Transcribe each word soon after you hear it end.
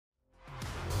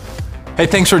Hey,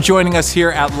 thanks for joining us here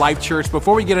at Life Church.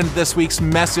 Before we get into this week's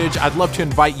message, I'd love to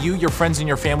invite you, your friends, and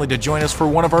your family to join us for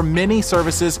one of our many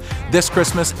services this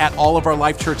Christmas at all of our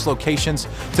Life Church locations.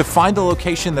 To find the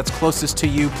location that's closest to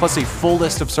you, plus a full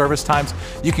list of service times,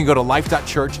 you can go to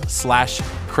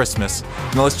life.church/Christmas.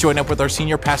 Now let's join up with our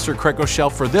senior pastor, Craig Rochelle,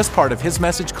 for this part of his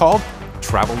message called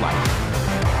Travel Light.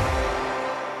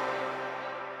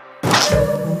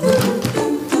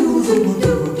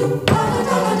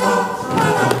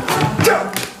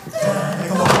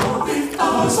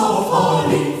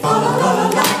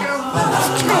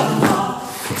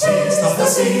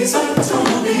 Season to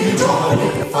be jolly,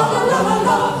 fa la la la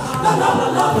la la la la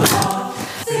la la.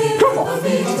 Come on.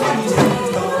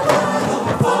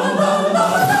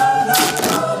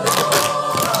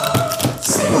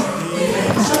 Sing the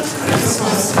ancient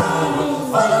Christmas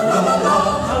carol, fa la la la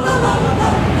la la la.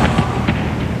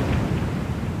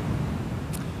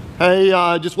 Hey,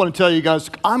 I just want to tell you guys,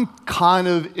 I'm kind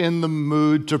of in the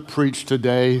mood to preach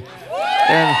today,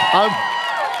 and I'm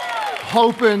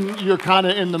hoping you're kind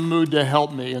of in the mood to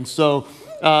help me. And so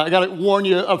I got to warn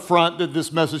you up front that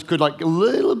this message could like a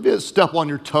little bit step on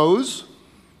your toes.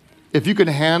 If you can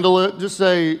handle it, just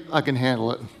say, I can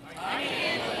handle it.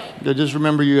 Yeah, just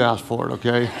remember you asked for it,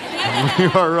 okay?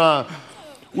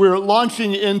 We're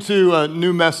launching into a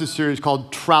new message series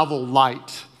called Travel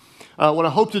Light. What I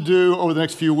hope to do over the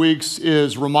next few weeks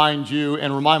is remind you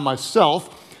and remind myself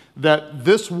that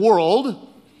this world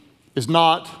is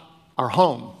not our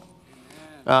home.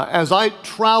 As I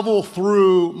travel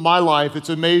through my life, it's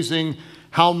amazing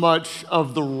how much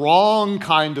of the wrong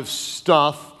kind of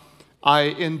stuff I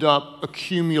end up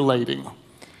accumulating.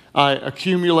 I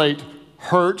accumulate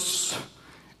hurts,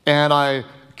 and I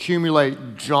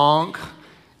accumulate junk,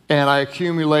 and I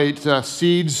accumulate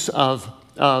seeds of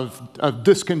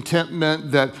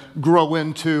discontentment that grow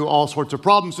into all sorts of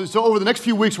problems. So over the next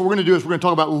few weeks, what we're going to do is we're going to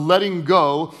talk about letting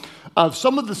go of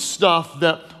some of the stuff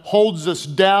that holds us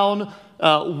down,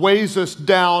 weighs us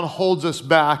down, holds us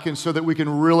back, and so that we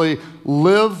can really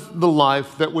live the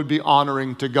life that would be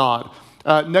honoring to God.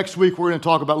 Next week, we're going to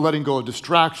talk about letting go of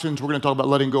distractions. We're going to talk about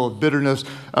letting go of bitterness.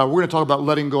 We're going to talk about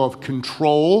letting go of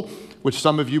control, which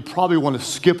some of you probably want to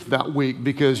skip that week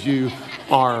because you're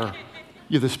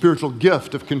the spiritual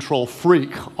gift of control freak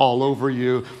all over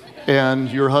you, and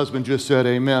your husband just said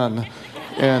amen.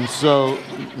 And so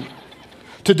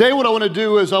today what I want to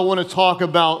do is I want to talk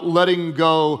about letting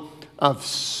go of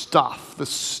stuff, the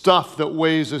stuff that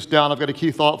weighs us down. I've got a key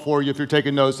thought for you if you're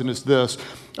taking notes, and it's this.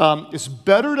 It's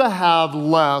better to have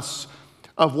less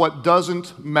of what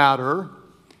doesn't matter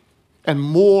and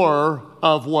more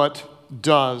of what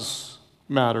does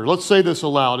matter. Let's say this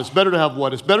aloud. It's better to have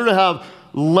what? It's better to have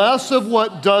less of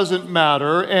what doesn't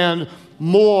matter and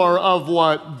more of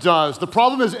what does. The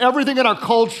problem is everything in our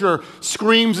culture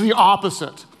screams the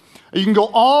opposite. You can go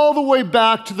all the way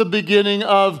back to the beginning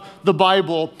of the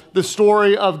Bible, the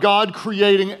story of God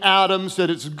creating Adam, said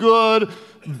it's good,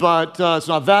 but it's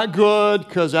not that good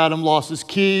because Adam lost his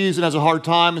keys and has a hard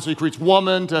time, and so he creates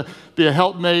woman to be a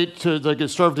helpmate, to get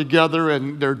served together,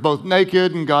 and they're both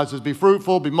naked, and God says, be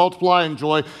fruitful, be multiply,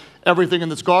 enjoy everything in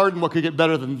this garden. What could get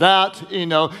better than that,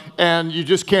 and you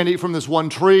just can't eat from this one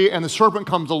tree, and the serpent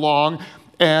comes along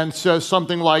and says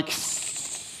something like,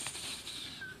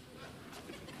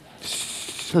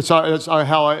 That's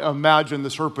how I imagine the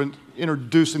serpent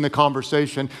introducing the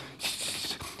conversation.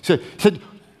 Said,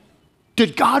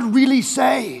 did God really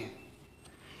say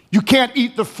you can't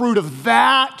eat the fruit of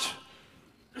that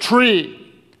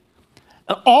tree?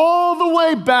 And all the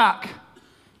way back,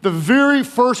 the very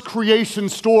first creation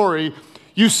story,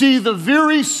 you see the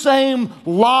very same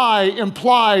lie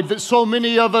implied that so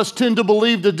many of us tend to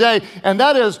believe today, and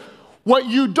that is what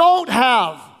you don't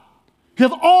have. You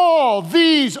have all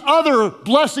these other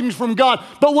blessings from God,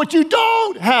 but what you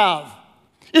don't have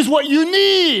is what you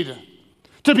need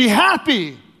to be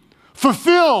happy,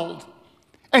 fulfilled,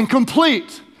 and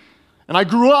complete. And I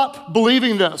grew up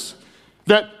believing this,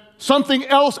 that something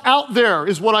else out there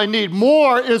is what I need.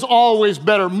 More is always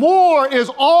better. More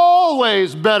is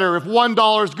always better. If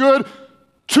 $1 is good,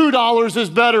 $2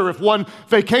 is better. If one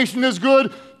vacation is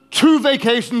good, 2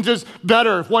 vacations is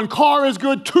better. If 1 car is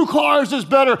good, 2 cars is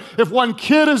better. If 1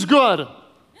 kid is good,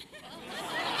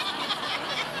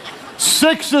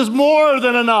 6 is more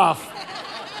than enough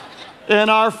in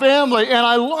our family. And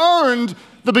I learned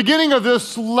the beginning of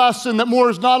this lesson that more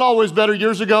is not always better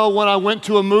years ago when I went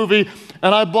to a movie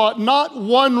and I bought not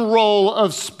 1 roll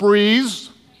of Sprees.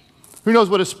 Who knows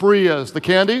what a Spree is? The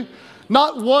candy?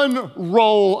 Not 1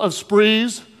 roll of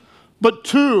Sprees, but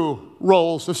 2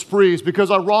 rolls of Sprees, because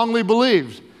I wrongly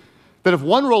believed that if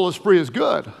 1 roll of Spree is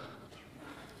good,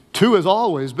 2 is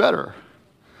always better.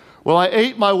 Well, I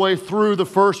ate my way through the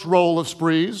first roll of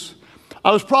sprees.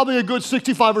 I was probably a good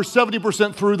 65 or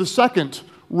 70% through the second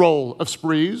roll of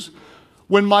sprees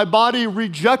when my body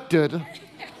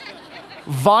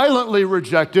violently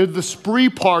rejected the spree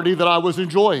party that I was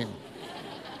enjoying.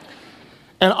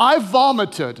 And I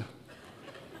vomited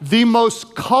the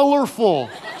most colorful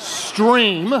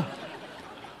stream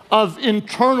of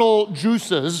internal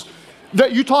juices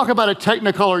that you talk about a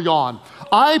Technicolor yawn.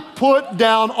 I put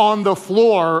down on the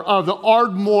floor of the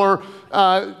Ardmore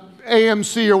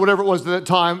AMC or whatever it was at that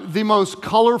time, the most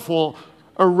colorful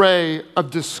array of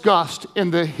disgust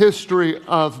in the history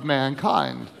of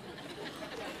mankind.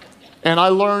 And I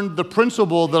learned the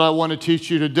principle that I want to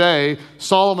teach you today.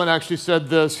 Solomon actually said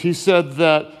this. He said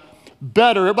that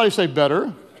better, everybody say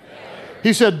better.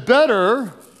 He said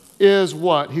better is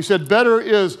what? He said better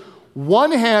is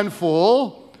one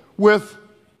handful with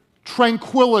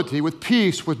tranquility, with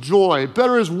peace, with joy.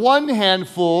 Better is one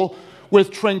handful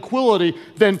with tranquility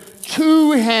than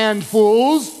 2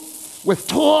 handfuls with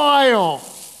toil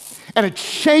and a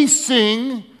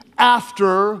chasing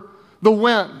after the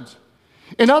wind.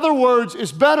 In other words,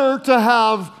 it's better to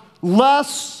have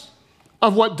less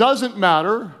of what doesn't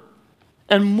matter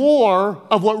and more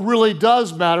of what really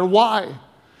does matter. Why?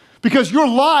 Because your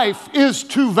life is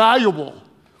too valuable,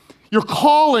 your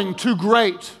calling too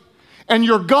great, and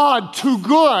your God too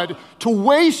good to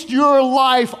waste your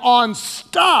life on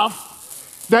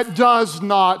stuff that does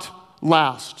not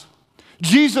last.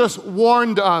 Jesus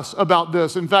warned us about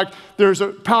this. In fact, there's a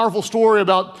powerful story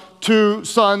about 2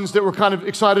 sons that were kind of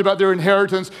excited about their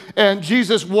inheritance, and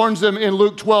Jesus warns them in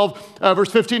Luke 12,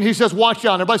 verse 15. He says, watch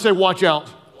out. Everybody say, watch out.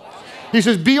 He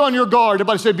says, be on your guard.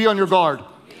 Everybody say, be on your guard.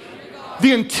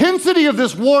 The intensity of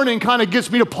this warning kind of gets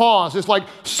me to pause. It's like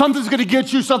something's going to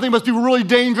get you. Something must be really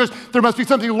dangerous. There must be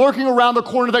something lurking around the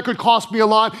corner that could cost me a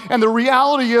lot. And the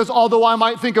reality is, although I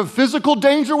might think of physical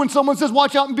danger when someone says,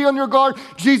 watch out and be on your guard,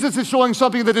 Jesus is showing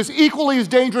something that is equally as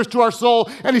dangerous to our soul.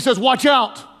 And he says, watch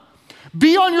out.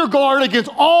 Be on your guard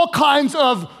against all kinds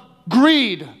of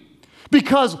greed,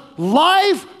 because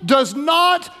life does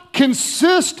not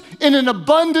consist in an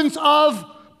abundance of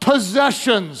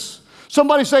possessions.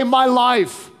 Somebody say, my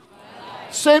life.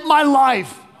 Say, my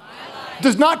life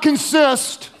does not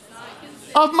consist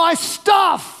of my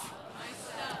stuff.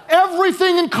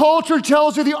 Everything in culture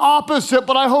tells you the opposite,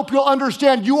 but I hope you'll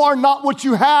understand you are not what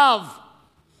you have.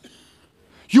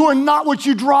 You are not what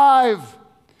you drive.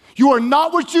 You are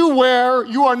not what you wear.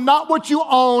 You are not what you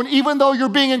own, even though you're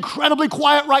being incredibly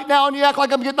quiet right now and you act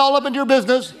like I'm getting all up into your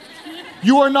business.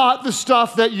 You are not the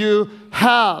stuff that you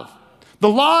have. The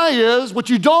lie is what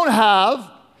you don't have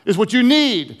is what you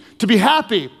need to be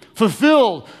happy,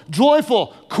 fulfilled,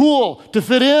 joyful, cool, to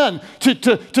fit in,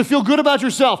 to feel good about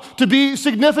yourself, to be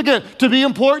significant, to be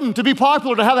important, to be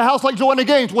popular, to have a house like Joanna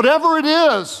Gaines. Whatever it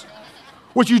is,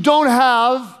 what you don't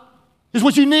have is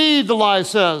what you need, the lie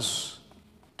says,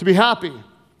 to be happy,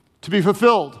 to be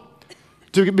fulfilled,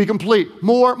 to be complete.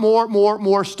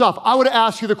 More stuff. I would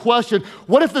ask you the question,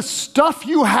 what if the stuff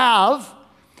you have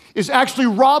is actually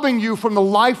robbing you from the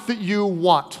life that you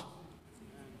want?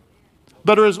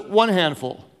 Better is 1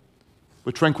 handful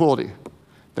with tranquility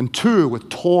than 2 with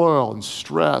toil and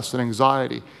stress and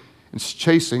anxiety and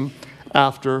chasing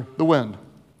after the wind.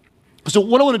 So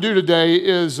what I want to do today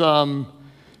is kind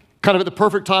of at the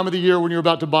perfect time of the year when you're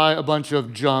about to buy a bunch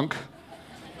of junk,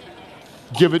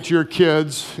 give it to your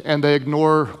kids and they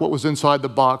ignore what was inside the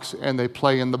box and they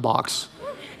play in the box,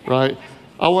 right?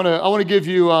 I want to give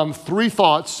you 3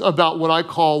 thoughts about what I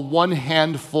call 1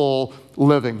 handful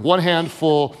living. 1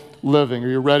 handful living. Are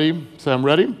you ready? Say, I'm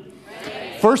ready.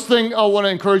 First thing I want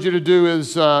to encourage you to do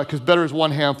is, because better is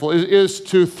 1 handful, is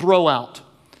to throw out.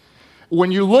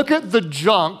 When you look at the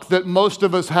junk that most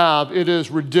of us have, it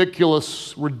is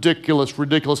ridiculous.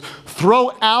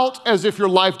 Throw out as if your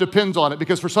life depends on it,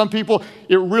 because for some people,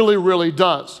 it really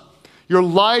does. Your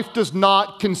life does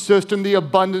not consist in the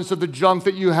abundance of the junk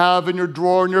that you have in your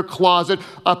drawer, in your closet,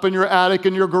 up in your attic,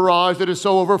 in your garage that is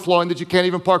so overflowing that you can't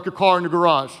even park your car in your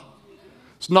garage.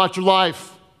 It's not your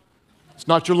life. It's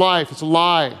not your life. It's a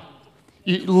lie.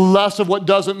 Less of what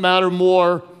doesn't matter,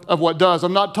 more of what does.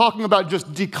 I'm not talking about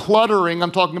just decluttering.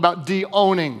 I'm talking about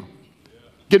de-owning,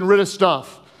 getting rid of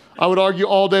stuff. I would argue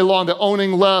all day long that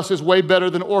owning less is way better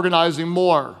than organizing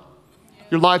more.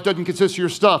 Your life doesn't consist of your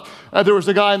stuff. There was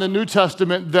a guy in the New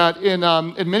Testament that in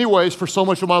many ways, for so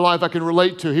much of my life, I can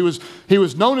relate to. He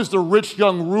was known as the rich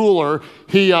young ruler.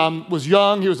 He was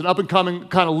young. He was an up-and-coming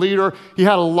kind of leader. He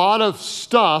had a lot of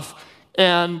stuff,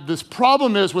 and this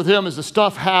problem is with him is the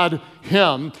stuff had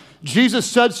him. Jesus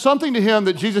said something to him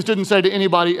that Jesus didn't say to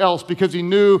anybody else because he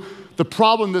knew the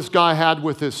problem this guy had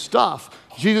with his stuff.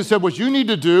 Jesus said, what you need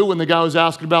to do, when the guy was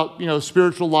asking about,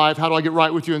 spiritual life, how do I get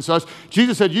right with you and such,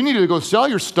 Jesus said, you need to go sell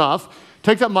your stuff,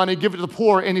 take that money, give it to the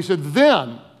poor, and he said,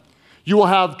 then you will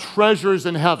have treasures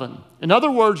in heaven. In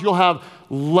other words, you'll have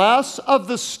less of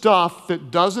the stuff that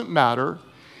doesn't matter,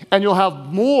 and you'll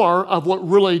have more of what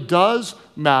really does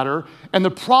matter. And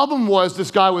the problem was this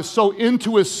guy was so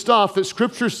into his stuff that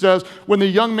Scripture says when the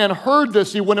young man heard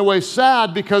this, he went away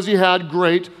sad because he had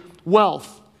great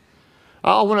wealth.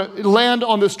 I want to land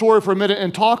on this story for a minute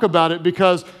and talk about it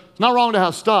because it's not wrong to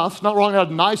have stuff. It's not wrong to have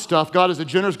nice stuff. God is a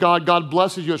generous God. God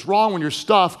blesses you. It's wrong when your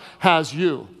stuff has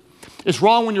you. It's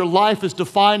wrong when your life is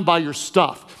defined by your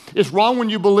stuff. It's wrong when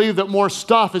you believe that more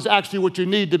stuff is actually what you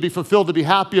need to be fulfilled, to be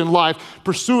happy in life,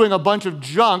 pursuing a bunch of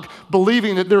junk,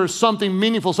 believing that there is something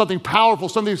meaningful, something powerful,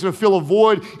 something that's going to fill a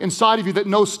void inside of you that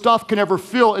no stuff can ever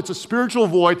fill. It's a spiritual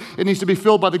void. It needs to be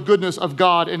filled by the goodness of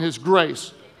God and His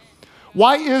grace.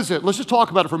 Why is it, let's just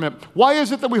talk about it for a minute. Why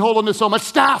is it that we hold on to so much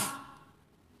stuff?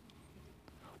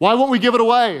 Why won't we give it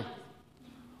away?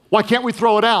 Why can't we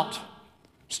throw it out?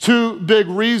 There's two big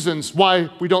reasons why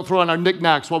we don't throw in our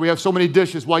knickknacks, why we have so many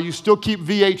dishes, why you still keep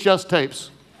VHS tapes,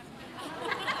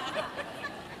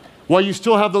 why you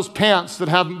still have those pants that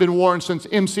haven't been worn since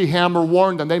MC Hammer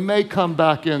worn them. They may come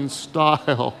back in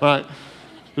style, right?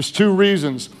 There's two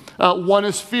reasons. One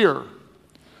is fear.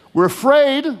 We're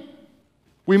afraid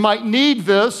we might need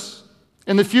this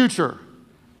in the future.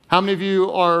 How many of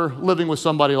you are living with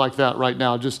somebody like that right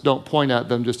now? Just don't point at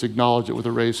them, just acknowledge it with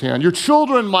a raised hand. Your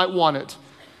children might want it.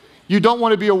 You don't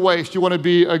want to be a waste. You want to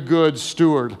be a good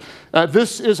steward.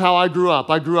 This is how I grew up.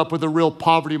 I grew up with a real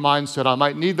poverty mindset. I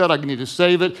might need that. I need to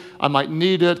save it. I might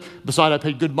need it. Besides, I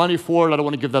paid good money for it. I don't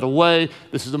want to give that away.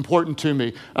 This is important to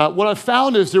me. What I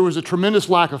found is there was a tremendous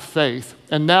lack of faith.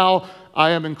 And now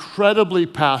I am incredibly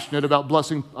passionate about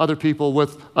blessing other people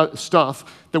with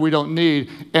stuff that we don't need.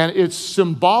 And it's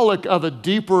symbolic of a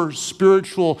deeper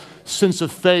spiritual sense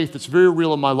of faith that's very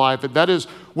real in my life. And that is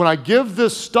when I give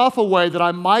this stuff away that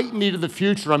I might need in the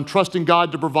future, I'm trusting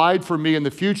God to provide for me in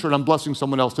the future, and I'm blessing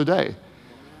someone else today.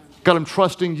 God, I'm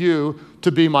trusting you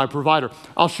to be my provider.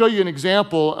 I'll show you an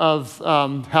example of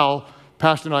how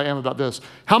passionate I am about this.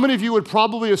 How many of you would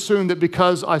probably assume that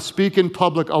because I speak in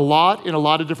public a lot, in a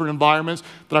lot of different environments,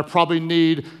 that I probably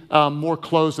need more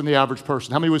clothes than the average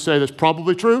person? How many would say that's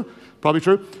probably true? Probably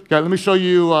true? Okay, let me show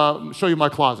you my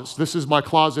closets. This is my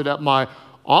closet at my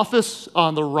office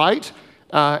on the right,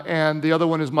 and the other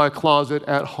one is my closet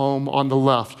at home on the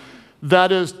left.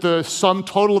 That is the sum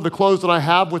total of the clothes that I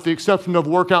have, with the exception of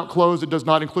workout clothes. It does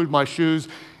not include my shoes.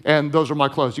 And those are my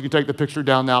clothes. You can take the picture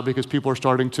down now because people are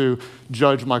starting to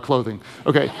judge my clothing.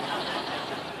 Okay.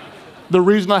 The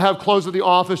reason I have clothes at the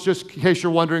office, just in case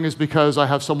you're wondering, is because I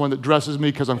have someone that dresses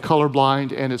me because I'm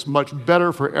colorblind, and it's much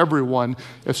better for everyone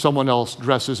if someone else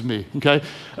dresses me, okay?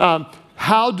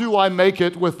 How do I make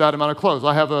it with that amount of clothes?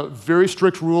 I have a very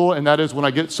strict rule, and that is when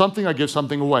I get something, I give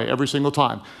something away every single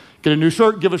time. Get a new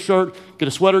shirt, give a shirt. Get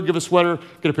a sweater, give a sweater.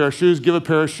 Get a pair of shoes, give a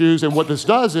pair of shoes. And what this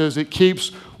does is it keeps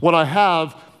what I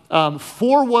have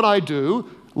for what I do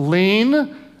lean.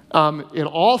 It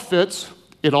all fits.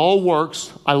 It all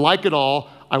works. I like it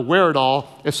all. I wear it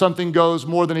all. If something goes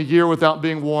more than a year without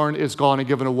being worn, it's gone and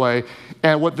given away.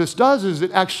 And what this does is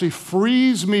it actually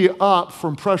frees me up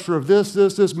from pressure of this,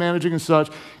 managing and such.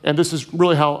 And this is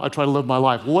really how I try to live my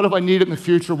life. Well, what if I need it in the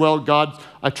future? Well, God,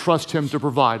 I trust Him to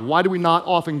provide. Why do we not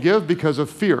often give? Because of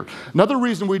fear. Another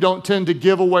reason we don't tend to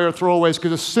give away or throw away is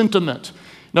because of sentiment.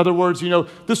 In other words,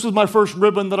 this was my first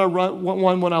ribbon that I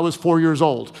won when I was 4 years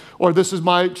old. Or this is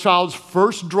my child's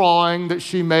first drawing that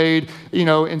she made,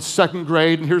 in second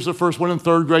grade. And here's the first one in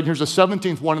third grade. And here's the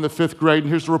 17th one in the fifth grade. And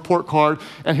here's the report card.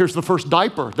 And here's the first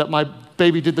diaper that my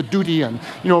baby did the duty in,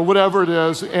 whatever it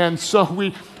is. And so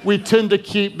we tend to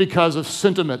keep because of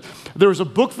sentiment. There was a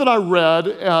book that I read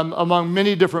among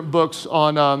many different books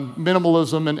on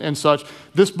minimalism and such.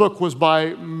 This book was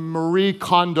by Marie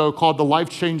Kondo called The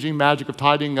Life-Changing Magic of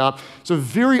Tidying Up. It's a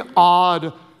very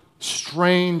odd,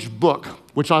 strange book,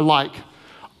 which I like.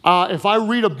 If I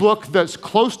read a book that's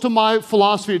close to my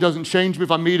philosophy, it doesn't change me. If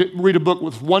I read a book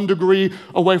with 1 degree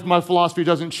away from my philosophy, it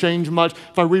doesn't change much.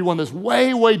 If I read one that's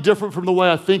way, way different from the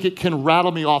way I think, it can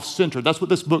rattle me off center. That's what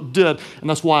this book did, and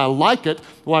that's why I like it,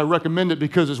 why I recommend it,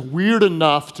 because it's weird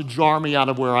enough to jar me out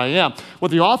of where I am. What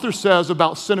the author says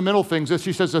about sentimental things is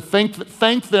she says to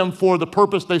thank them for the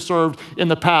purpose they served in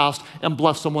the past and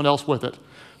bless someone else with it.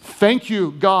 Thank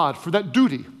you, God, for that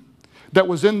duty that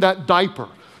was in that diaper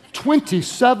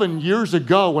 27 years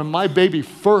ago when my baby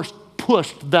first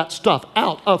pushed that stuff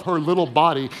out of her little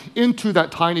body into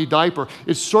that tiny diaper.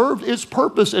 It served its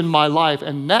purpose in my life,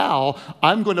 and now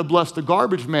I'm going to bless the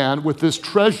garbage man with this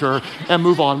treasure and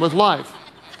move on with life.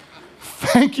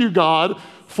 Thank you, God,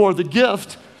 for the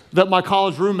gift that my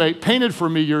college roommate painted for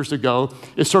me years ago.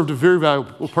 It served a very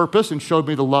valuable purpose and showed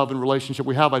me the love and relationship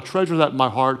we have. I treasure that in my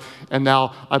heart, and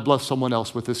now I bless someone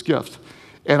else with this gift.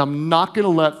 And I'm not going to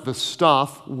let the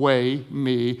stuff weigh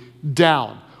me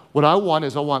down. What I want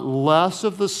is I want less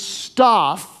of the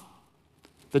stuff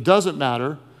that doesn't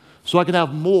matter so I can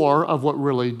have more of what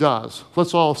really does.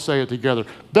 Let's all say it together.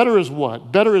 Better is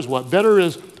what? Better is what? Better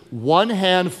is one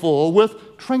handful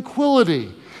with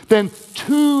tranquility than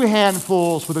two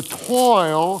handfuls with a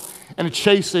toil and a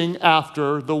chasing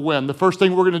after the wind. The first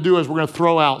thing we're going to do is we're going to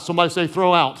throw out. Somebody say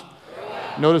throw out. Throw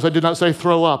out. Notice I did not say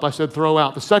throw up. I said throw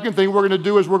out. The second thing we're going to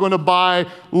do is we're going to buy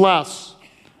less.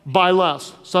 Buy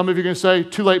less. Some of you are going to say,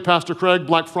 too late, Pastor Craig.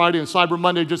 Black Friday and Cyber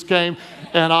Monday just came,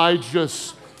 and I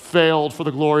just failed for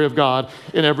the glory of God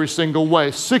in every single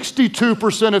way.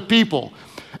 62% of people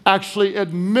actually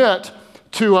admit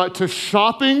to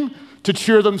shopping to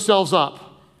cheer themselves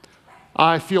up.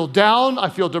 I feel down, I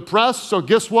feel depressed, so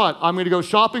guess what? I'm going to go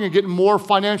shopping and get more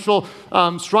financial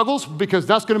struggles because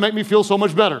that's going to make me feel so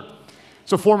much better.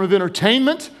 It's a form of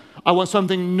entertainment. I want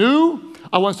something new.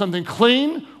 I want something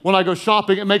clean. When I go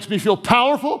shopping, it makes me feel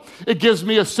powerful. It gives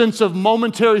me a sense of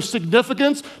momentary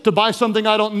significance to buy something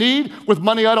I don't need with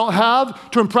money I don't have,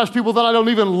 to impress people that I don't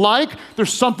even like.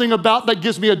 There's something about that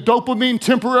gives me a dopamine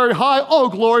temporary high. Oh,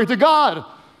 glory to God.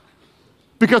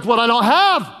 Because what I don't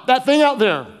have, that thing out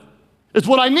there, it's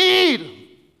what I need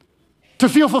to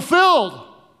feel fulfilled,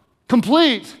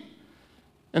 complete,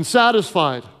 and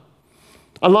satisfied.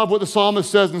 I love what the psalmist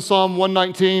says in Psalm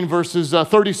 119, verses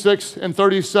 36 and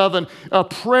 37. A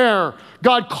prayer,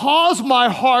 God, cause my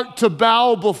heart to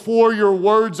bow before your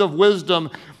words of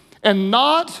wisdom and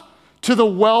not to the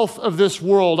wealth of this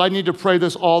world. I need to pray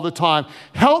this all the time.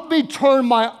 Help me turn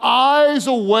my eyes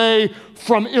away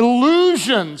from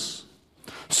illusions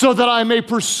so that I may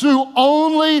pursue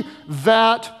only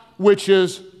that which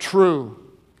is true.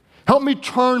 Help me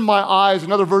turn my eyes,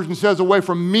 another version says, away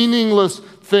from meaningless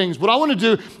things. What I want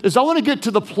to do is I want to get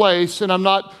to the place, and I'm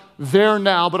not there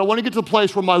now, but I want to get to the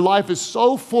place where my life is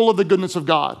so full of the goodness of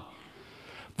God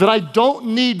that I don't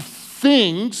need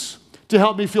things to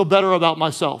help me feel better about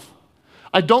myself.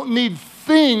 I don't need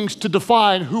things to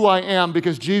define who I am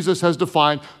because Jesus has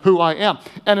defined who I am.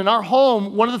 And in our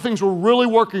home, one of the things we're really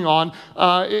working on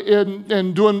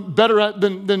and doing better at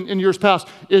than in years past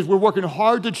is we're working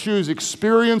hard to choose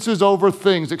experiences over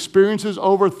things, experiences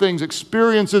over things,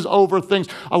 experiences over things.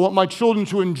 I want my children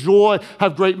to enjoy,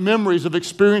 have great memories of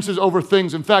experiences over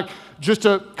things. In fact, just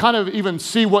to kind of even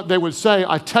see what they would say,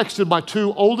 I texted my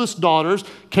two oldest daughters,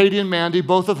 Katie and Mandy,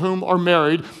 both of whom are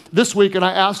married, this week, and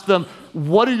I asked them,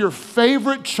 what are your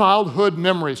favorite childhood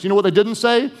memories? You know what they didn't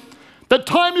say? That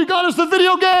time you got us the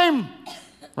video game,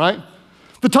 right?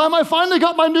 The time I finally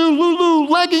got my new Lulu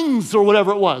leggings or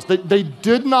whatever it was. They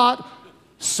did not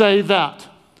say that.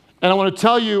 And I want to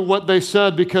tell you what they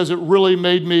said because it really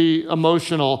made me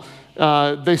emotional.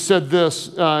 They said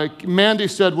this. Mandy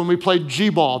said when we played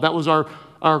G-ball, that was our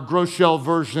Groeschel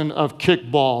version of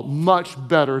kickball, much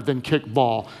better than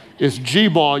kickball. Is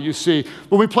G-ball, you see.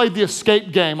 When we played the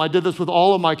escape game, I did this with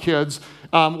all of my kids,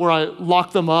 where I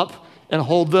lock them up and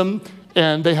hold them,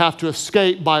 and they have to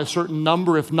escape by a certain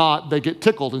number. If not, they get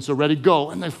tickled. And so ready,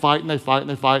 go. And they fight, and they fight, and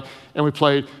they fight. And we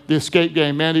played the escape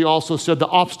game. Mandy also said the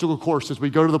obstacle courses. We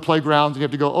go to the playgrounds, and you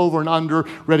have to go over and under,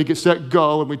 ready, get set,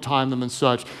 go, and we time them and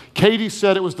such. Katie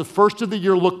said it was the first of the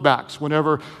year look backs.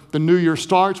 Whenever the new year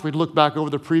starts, we'd look back over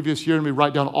the previous year, and we'd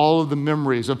write down all of the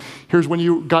memories of here's when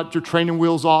you got your training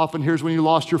wheels off, and here's when you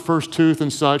lost your first tooth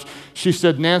and such. She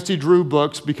said Nancy Drew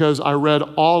books because I read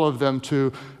all of them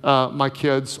to my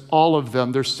kids, all of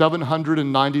them. There's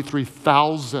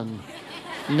 793,000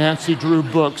 Nancy Drew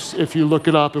books, if you look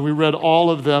it up, and we read all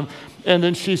of them. And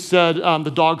then she said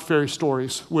the dog fairy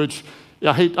stories, which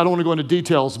I don't want to go into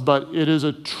details, but it is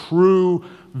a true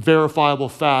verifiable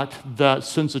fact that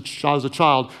since I was a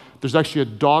child, there's actually a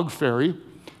dog fairy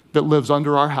that lives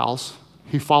under our house.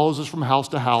 He follows us from house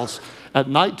to house. At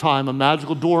nighttime, a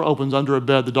magical door opens under a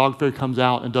bed. The dog fairy comes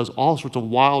out and does all sorts of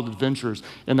wild adventures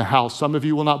in the house. Some of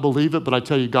you will not believe it, but I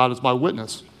tell you, God is my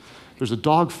witness. There's a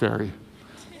dog fairy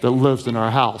that lives in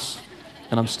our house,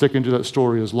 and I'm sticking to that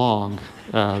story as long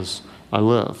as I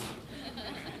live.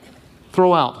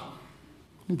 Throw out. I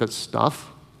need that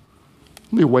stuff.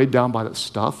 Don't be weighed down by that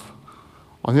stuff.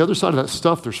 On the other side of that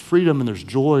stuff, there's freedom and there's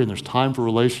joy and there's time for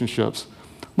relationships.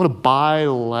 I'm going to buy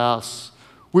less.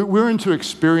 We're into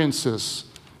experiences,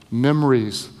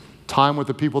 memories, time with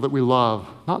the people that we love,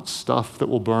 not stuff that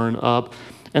will burn up.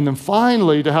 And then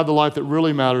finally, to have the life that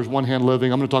really matters, one hand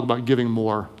living, I'm going to talk about giving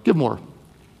more. Give more.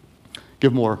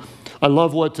 Give more. I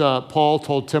love what Paul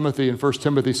told Timothy in 1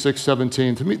 Timothy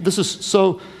 6:17. To me, this is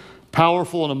so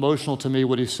powerful and emotional to me,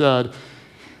 what he said.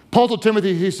 Paul told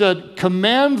Timothy, he said,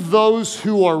 command those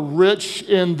who are rich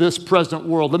in this present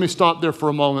world. Let me stop there for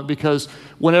a moment, because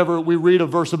whenever we read a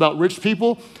verse about rich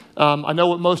people, I know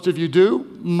what most of you do.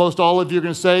 Most all of you are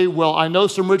going to say, well, I know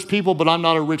some rich people, but I'm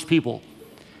not a rich people.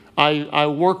 I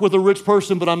work with a rich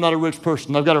person, but I'm not a rich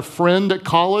person. I've got a friend at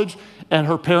college, and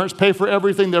her parents pay for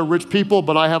everything. They're rich people,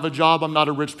 but I have a job. I'm not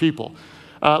a rich people.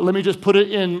 Let me just put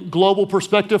it in global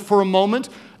perspective for a moment.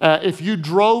 If you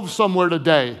drove somewhere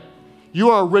today, you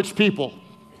are rich people.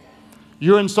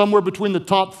 You're in somewhere between the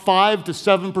top 5 to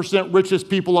 7% richest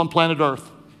people on planet Earth.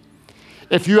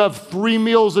 If you have 3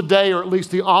 meals a day, or at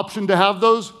least the option to have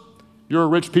those, you're a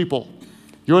rich people.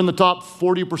 You're in the top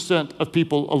 40% of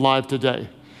people alive today.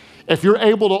 If you're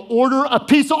able to order a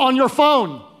pizza on your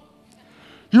phone,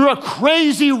 you're a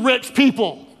crazy rich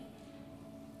people.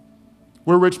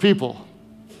 We're rich people.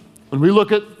 When we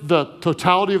look at the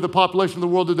totality of the population of the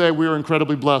world today, we are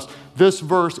incredibly blessed. This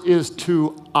verse is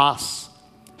to us.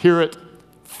 Hear it,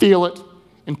 feel it,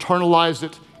 internalize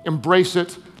it, embrace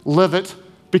it, live it,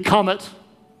 become it.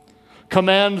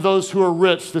 Command those who are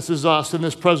rich, this is us in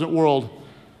this present world,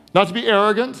 not to be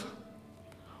arrogant,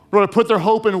 or to put their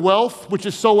hope in wealth, which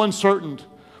is so uncertain.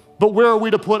 But where are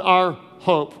we to put our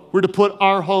hope? We're to put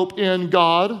our hope in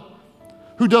God,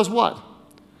 who does what?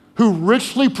 Who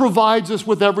richly provides us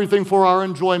with everything for our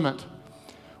enjoyment.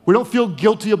 We don't feel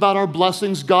guilty about our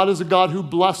blessings. God is a God who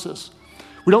blesses.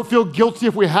 We don't feel guilty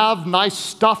if we have nice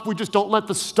stuff. We just don't let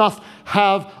the stuff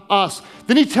have us.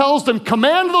 Then he tells them,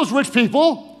 command those rich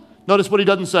people. Notice what he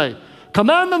doesn't say.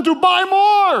 Command them to buy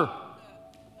more.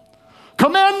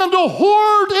 Command them to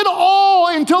hoard it all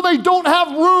until they don't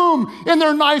have room in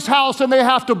their nice house and they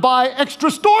have to buy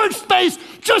extra storage space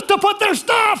just to put their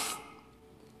stuff.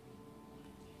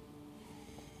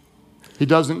 He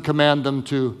doesn't command them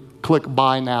to click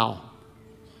buy now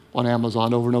on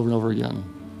Amazon over and over and over again.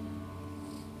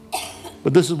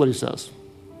 But this is what he says.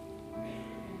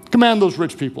 Command those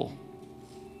rich people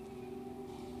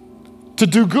to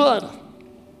do good,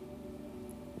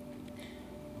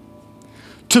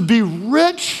 to be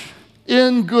rich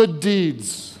in good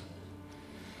deeds,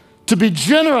 to be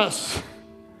generous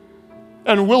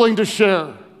and willing to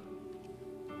share.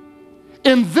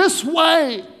 In this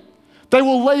way, they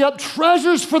will lay up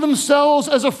treasures for themselves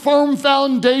as a firm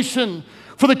foundation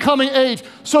for the coming age,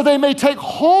 so they may take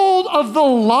hold of the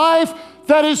life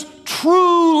that is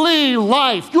truly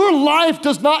life. Your life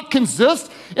does not consist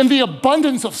in the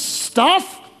abundance of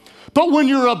stuff, but when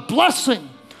you're a blessing,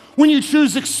 when you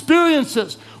choose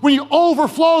experiences, when you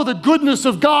overflow the goodness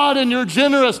of God and you're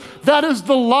generous, that is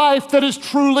the life that is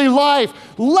truly life.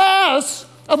 Less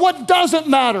of what doesn't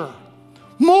matter,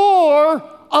 more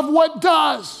of what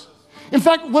does. In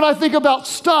fact, when I think about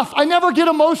stuff, I never get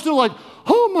emotional like,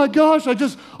 oh my gosh,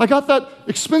 I got that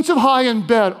expensive high in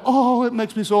bed. Oh, it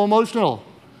makes me so emotional.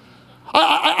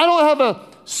 I don't have a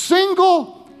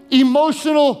single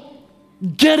emotional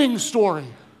getting story.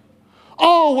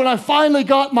 Oh, when I finally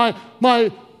got my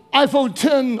iPhone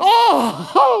 10,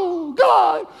 oh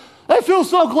God, I feel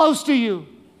so close to you.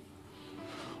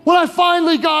 When I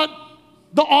finally got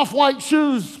the off-white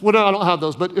shoes, whatever, I don't have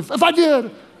those, but if I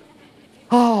did,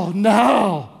 oh,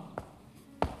 now.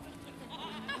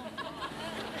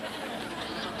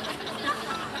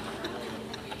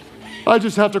 I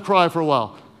just have to cry for a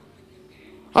while.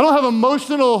 I don't have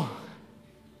emotional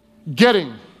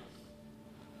getting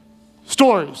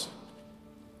stories.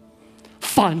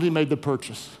 Finally made the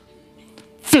purchase.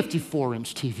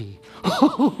 54-inch TV.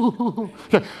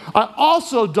 Okay. I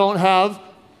also don't have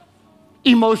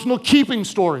emotional keeping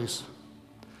stories.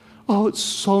 Oh, it's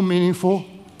so meaningful.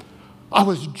 I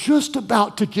was just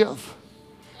about to give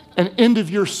an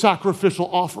end-of-year sacrificial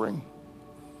offering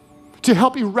to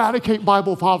help eradicate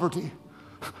Bible poverty.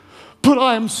 But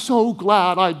I am so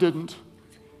glad I didn't.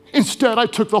 Instead, I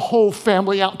took the whole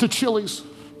family out to Chili's.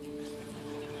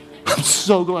 I'm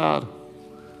so glad.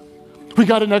 We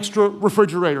got an extra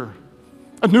refrigerator,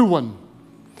 a new one.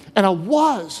 And I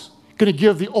was going to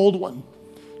give the old one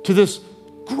to this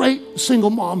great single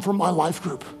mom from my life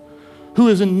group who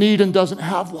is in need and doesn't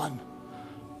have one.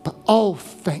 But oh,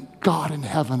 thank God in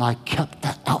heaven I kept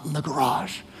that out in the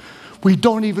garage. We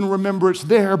don't even remember it's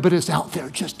there, but it's out there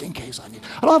just in case I need.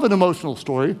 I don't have an emotional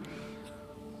story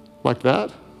like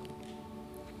that.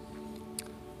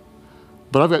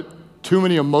 But I've got too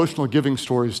many emotional giving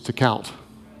stories to count.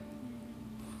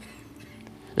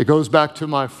 It goes back to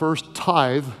my first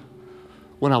tithe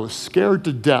when I was scared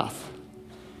to death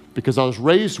because I was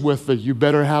raised with the you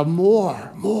better have more.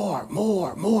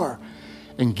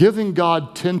 And giving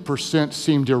God 10%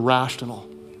 seemed irrational.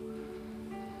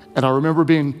 And I remember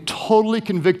being totally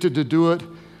convicted to do it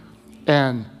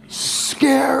and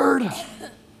scared.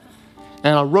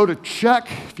 And I wrote a check.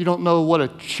 If you don't know what a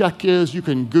check is, you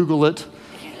can Google it,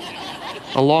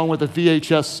 along with a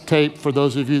VHS tape for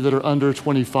those of you that are under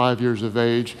 25 years of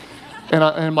age.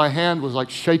 And my hand was like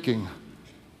shaking.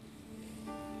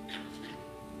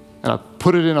 And I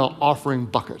put it in an offering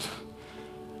bucket.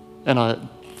 And I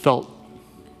felt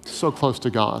so close to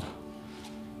God.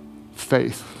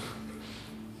 Faith.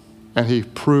 And he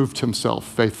proved himself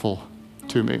faithful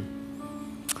to me.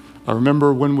 I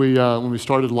remember when we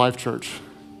started Life Church,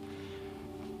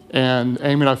 and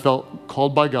Amy and I felt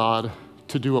called by God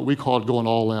to do what we called going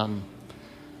all in.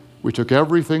 We took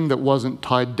everything that wasn't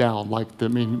tied down, like that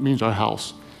means our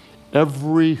house,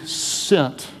 every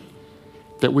cent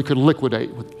that we could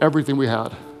liquidate with everything we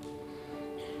had,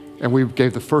 and we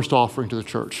gave the first offering to the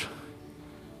church.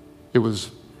 It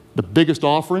was the biggest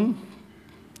offering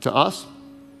to us.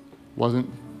 Wasn't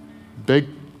big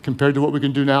compared to what we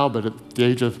can do now, but at the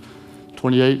age of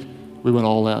 28, we went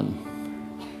all in.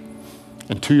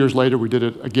 And 2 years later, we did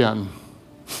it again.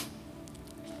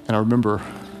 And I remember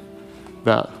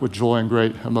that with joy and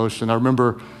great emotion. I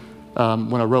remember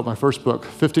when I wrote my first book,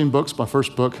 15 books, my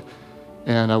first book,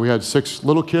 and we had 6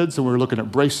 little kids, and we were looking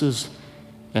at braces,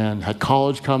 and had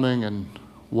college coming, and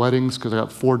weddings, because I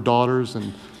got 4 daughters,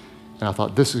 and I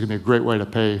thought, this is going to be a great way to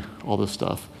pay all this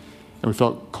stuff. And we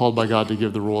felt called by God to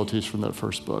give the royalties from that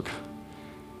first book.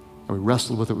 And we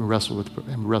wrestled with it, we wrestled with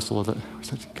it. We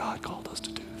said, God called us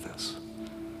to do this.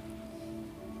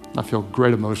 And I feel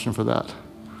great emotion for that.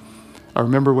 I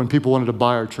remember when people wanted to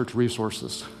buy our church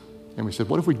resources, and we said,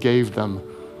 what if we gave them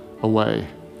away?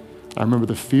 I remember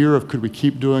the fear of could we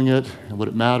keep doing it, and would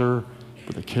it matter,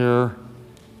 would they care,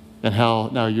 and how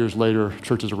now years later,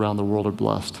 churches around the world are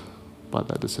blessed by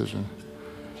that decision.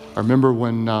 I remember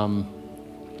when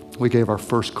we gave our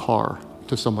first car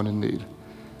to someone in need.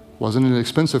 Wasn't an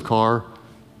expensive car,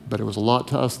 but it was a lot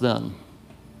to us then.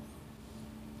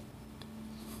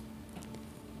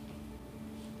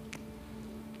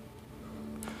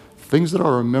 Things that I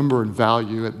remember and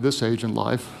value at this age in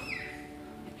life,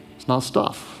 it's not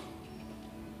stuff.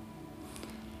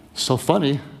 So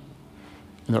funny,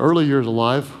 in the early years of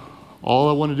life, all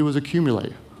I wanted to do was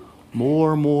accumulate.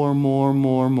 More.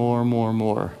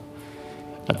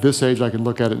 At this age, I can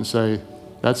look at it and say,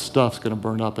 that stuff's going to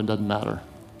burn up and doesn't matter.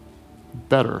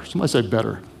 Better. Somebody say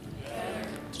better.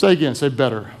 Say again, say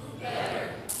better.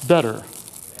 Better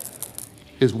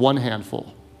is one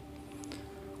handful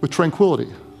with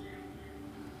tranquility,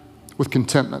 with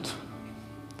contentment,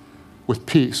 with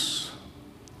peace,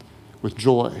 with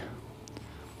joy,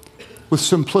 with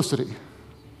simplicity,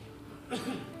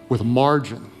 with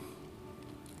margin,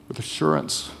 with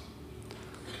assurance,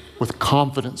 with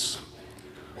confidence,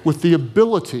 with the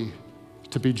ability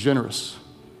to be generous,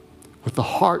 with the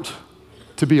heart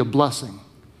to be a blessing,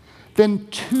 then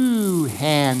 2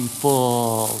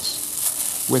 handfuls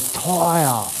with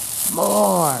toil,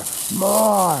 more,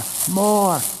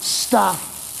 stuff,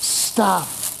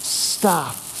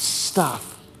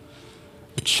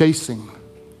 chasing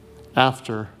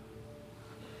after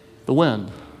the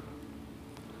wind.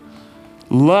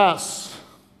 Less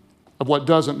of what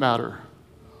doesn't matter,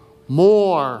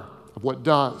 more of what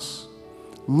does.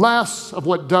 Less of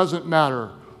what doesn't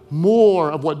matter,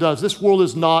 more of what does. This world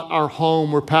is not our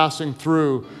home we're passing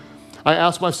through. I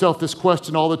ask myself this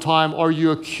question all the time: are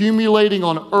you accumulating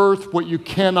on earth what you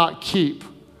cannot keep?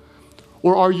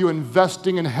 Or are you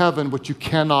investing in heaven what you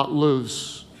cannot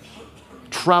lose?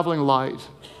 Traveling light.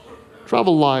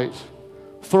 Travel light.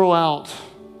 Throw out.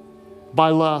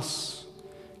 Buy less.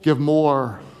 Give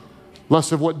more.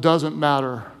 Less of what doesn't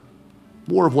matter.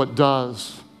 More of what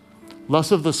does.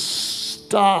 Less of the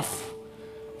stuff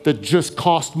that just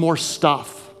costs more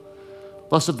stuff.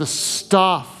 Less of the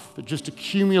stuff that just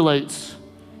accumulates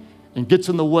and gets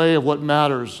in the way of what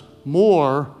matters.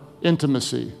 More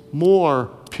intimacy,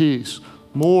 more peace,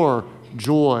 more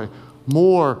joy,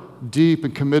 more deep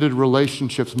and committed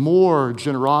relationships, more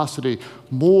generosity,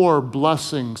 more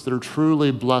blessings that are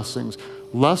truly blessings.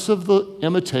 Less of the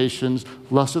imitations,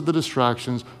 less of the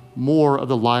distractions, more of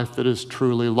the life that is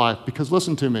truly life. Because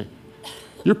listen to me,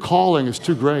 your calling is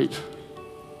too great.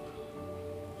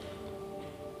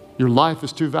 Your life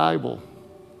is too valuable.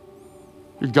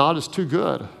 Your God is too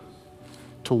good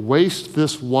to waste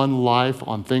this one life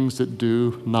on things that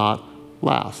do not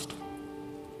last.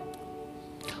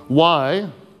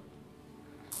 Why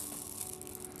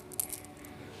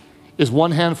Is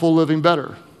one handful living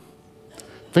better?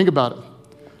 Think about it.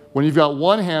 When you've got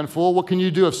one handful, what can you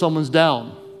do if someone's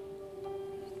down?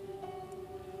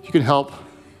 You can help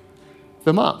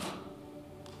them up.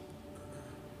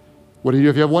 What do you do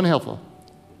if you have one handful?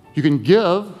 You can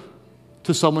give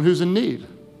to someone who's in need.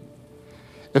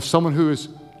 If someone who is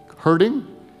hurting,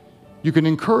 you can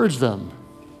encourage them,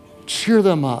 cheer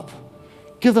them up,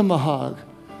 give them a hug,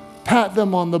 pat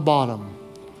them on the bottom,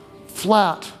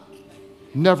 flat,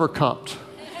 never cupped.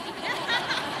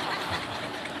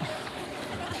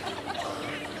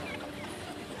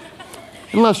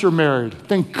 Unless you're married,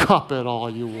 then cup it all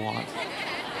you want.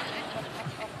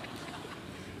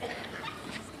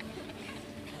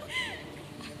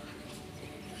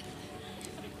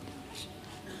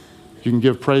 You can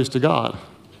give praise to God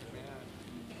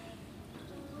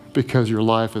because your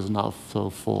life is not so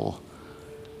full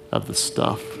of the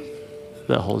stuff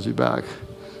that holds you back.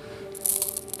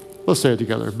 Let's say it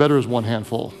together. Better is one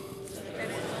handful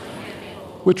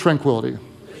with tranquility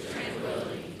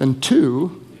than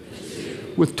two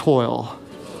with toil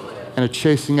and a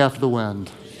chasing after the wind.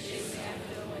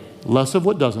 Less of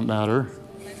what doesn't matter,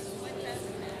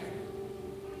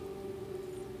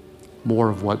 more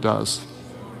of what does.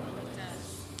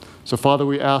 So, Father,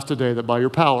 we ask today that by your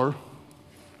power,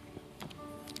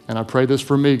 and I pray this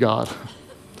for me, God,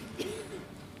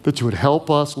 that you would help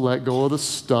us let go of the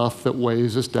stuff that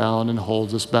weighs us down and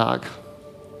holds us back.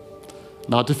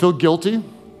 Not to feel guilty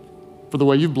for the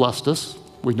way you've blessed us.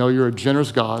 We know you're a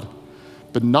generous God,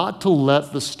 but not to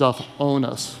let the stuff own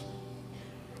us,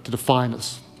 to define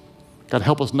us. God,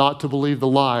 help us not to believe the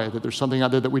lie that there's something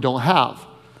out there that we don't have.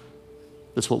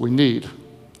 That's what we need.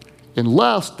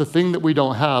 Unless the thing that we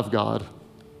don't have, God,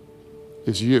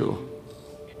 is you,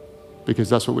 because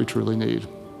that's what we truly need.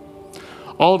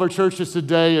 All of our churches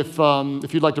today,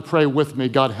 if you'd like to pray with me,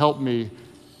 God, help me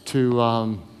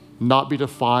to not be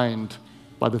defined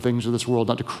by the things of this world,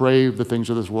 not to crave the things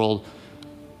of this world,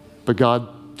 but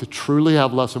God, to truly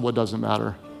have less of what doesn't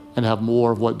matter and have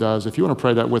more of what does. If you want to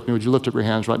pray that with me, would you lift up your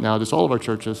hands right now? Just all of our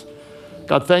churches.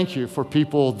 God, thank you for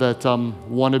people that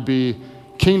want to be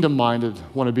kingdom-minded,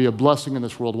 want to be a blessing in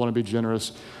this world, want to be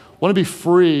generous, want to be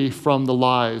free from the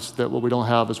lies that what we don't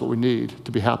have is what we need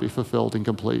to be happy, fulfilled, and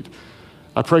complete.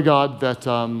 I pray, God, that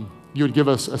you would give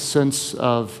us a sense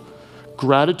of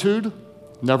gratitude,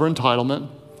 never entitlement,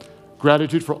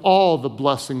 gratitude for all the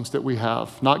blessings that we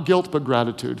have, not guilt, but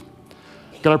gratitude.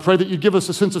 God, I pray that you'd give us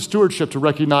a sense of stewardship to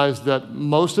recognize that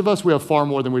most of us, we have far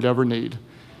more than we'd ever need,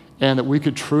 and that we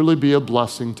could truly be a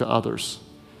blessing to others.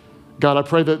 God, I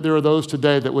pray that there are those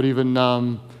today that would even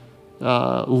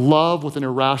love with an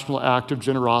irrational act of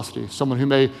generosity, someone who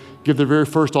may give their very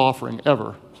first offering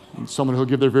ever, someone who will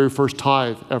give their very first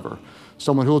tithe ever,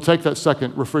 someone who will take that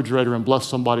second refrigerator and bless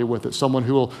somebody with it, someone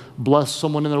who will bless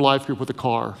someone in their life group with a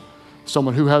car,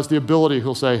 someone who has the ability who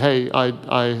will say, hey,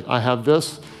 I have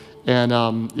this, and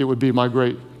it would be my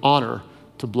great honor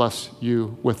to bless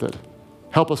you with it.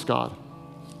 Help us, God.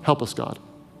 Help us, God.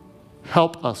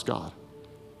 Help us, God,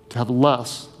 to have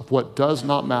less of what does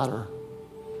not matter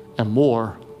and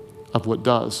more of what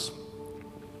does.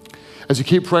 As you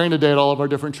keep praying today at all of our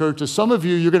different churches, some of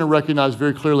you, you're going to recognize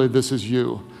very clearly this is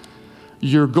you.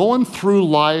 You're going through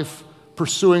life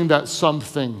pursuing that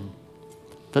something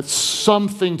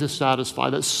to satisfy,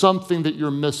 that something that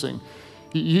you're missing.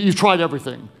 You've tried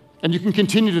everything, and you can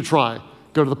continue to try.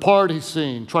 Go to the party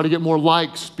scene, try to get more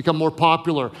likes, become more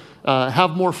popular,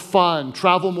 have more fun,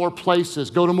 travel more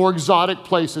places, go to more exotic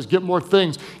places, get more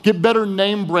things, get better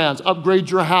name brands, upgrade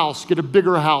your house, get a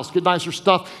bigger house, get nicer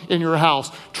stuff in your house,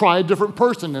 try a different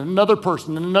person and another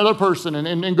person and another person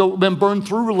and go and burn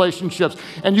through relationships.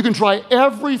 And you can try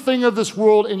everything of this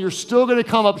world and you're still going to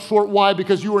come up short. Why?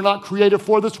 Because you were not created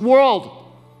for this world.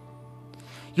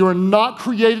 You are not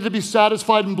created to be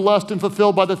satisfied and blessed and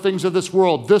fulfilled by the things of this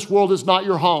world. This world is not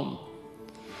your home.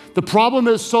 The problem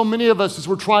is so many of us is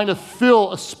we're trying to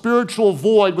fill a spiritual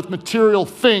void with material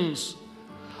things.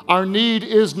 Our need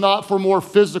is not for more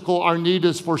physical. Our need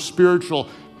is for spiritual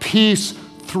peace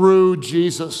through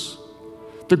Jesus,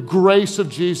 the grace of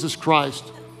Jesus Christ.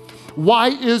 Why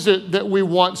is it that we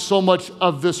want so much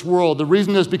of this world? The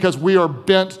reason is because we are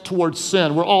bent towards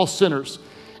sin. We're all sinners.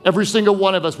 Every single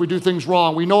one of us, we do things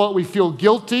wrong. We know it, we feel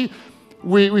guilty.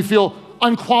 We feel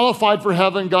unqualified for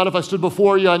heaven. God, if I stood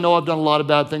before you, I know I've done a lot of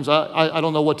bad things. I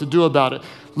don't know what to do about it.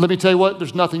 Let me tell you what,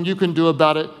 there's nothing you can do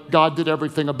about it. God did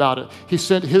everything about it. He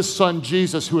sent his son,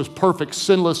 Jesus, who is perfect,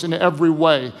 sinless in every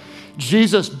way.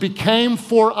 Jesus became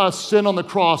for us sin on the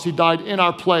cross. He died in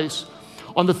our place.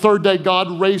 On the third day,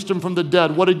 God raised him from the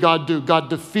dead. What did God do? God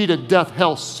defeated death,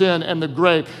 hell, sin, and the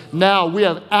grave. Now we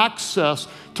have access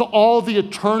to all the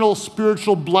eternal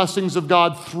spiritual blessings of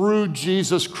God through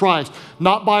Jesus Christ.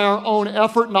 Not by our own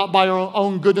effort, not by our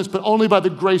own goodness, but only by the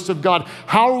grace of God.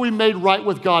 How are we made right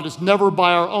with God? It's never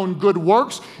by our own good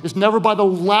works. It's never by the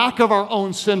lack of our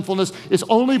own sinfulness. It's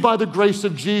only by the grace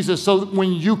of Jesus. So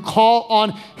when you call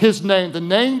on his name, the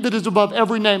name that is above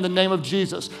every name, the name of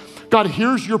Jesus, God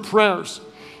hears your prayers.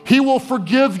 He will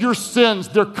forgive your sins.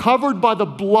 They're covered by the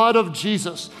blood of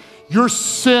Jesus. Your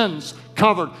sins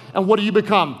covered. And what do you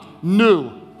become?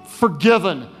 New,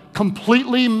 forgiven,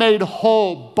 completely made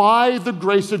whole by the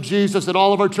grace of Jesus. At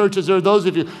all of our churches, there are those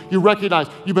of you, you recognize,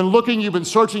 you've been looking, you've been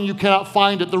searching, you cannot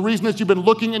find it. The reason is you've been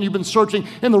looking and you've been searching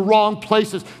in the wrong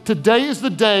places. Today is the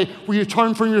day where you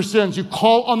turn from your sins. You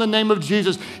call on the name of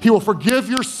Jesus. He will forgive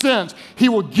your sins. He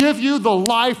will give you the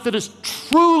life that is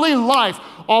truly life.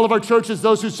 All of our churches,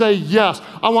 those who say, yes,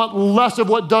 I want less of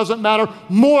what doesn't matter,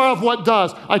 more of what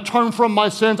does. I turn from my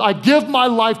sins. I give my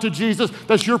life to Jesus.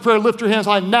 That's your prayer. Lift your hands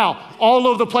high now, all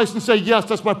over the place, and say, yes,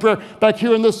 that's my prayer. Back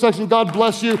here in this section, God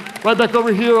bless you. Right back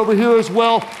over here as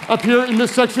well. Up here in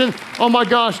this section, oh my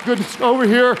gosh, goodness, over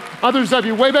here. Others of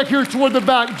you, way back here toward the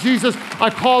back. Jesus, I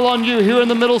call on you. Here in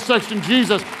the middle section,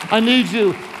 Jesus, I need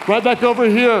you. Right back over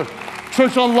here.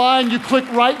 Church Online, you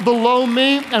click right below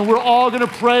me, and we're all going to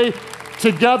pray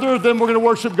together. Then we're going to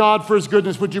worship God for his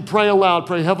goodness. Would you pray aloud?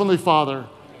 Pray, Heavenly Father,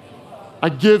 I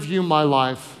give you my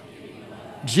life.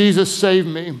 Jesus, save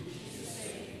me.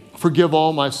 Forgive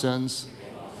all my sins.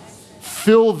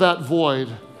 Fill that void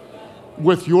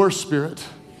with your Spirit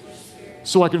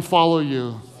so I can follow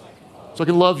you, so I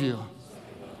can love you,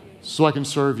 so I can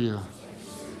serve you.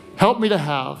 Help me to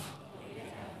have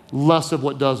less of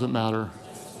what doesn't matter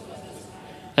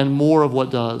and more of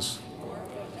what does.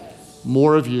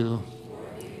 More of you.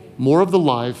 More of the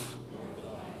life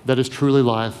that is truly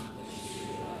life.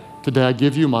 Today I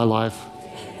give you my life.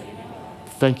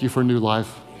 Thank you for new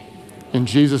life. In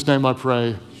Jesus' name I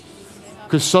pray.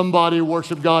 Could somebody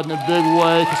worship God in a big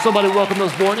way? Could somebody welcome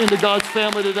those born into God's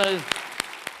family today?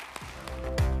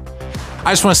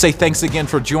 I just want to say thanks again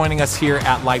for joining us here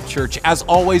at Life Church. As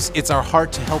always, it's our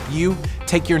heart to help you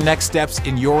take your next steps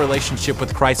in your relationship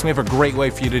with Christ. We have a great way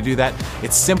for you to do that.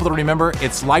 It's simple to remember.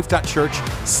 It's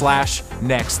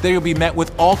life.church/next. There you'll be met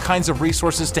with all kinds of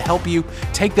resources to help you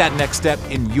take that next step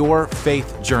in your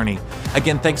faith journey.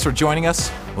 Again, thanks for joining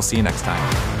us. We'll see you next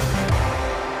time.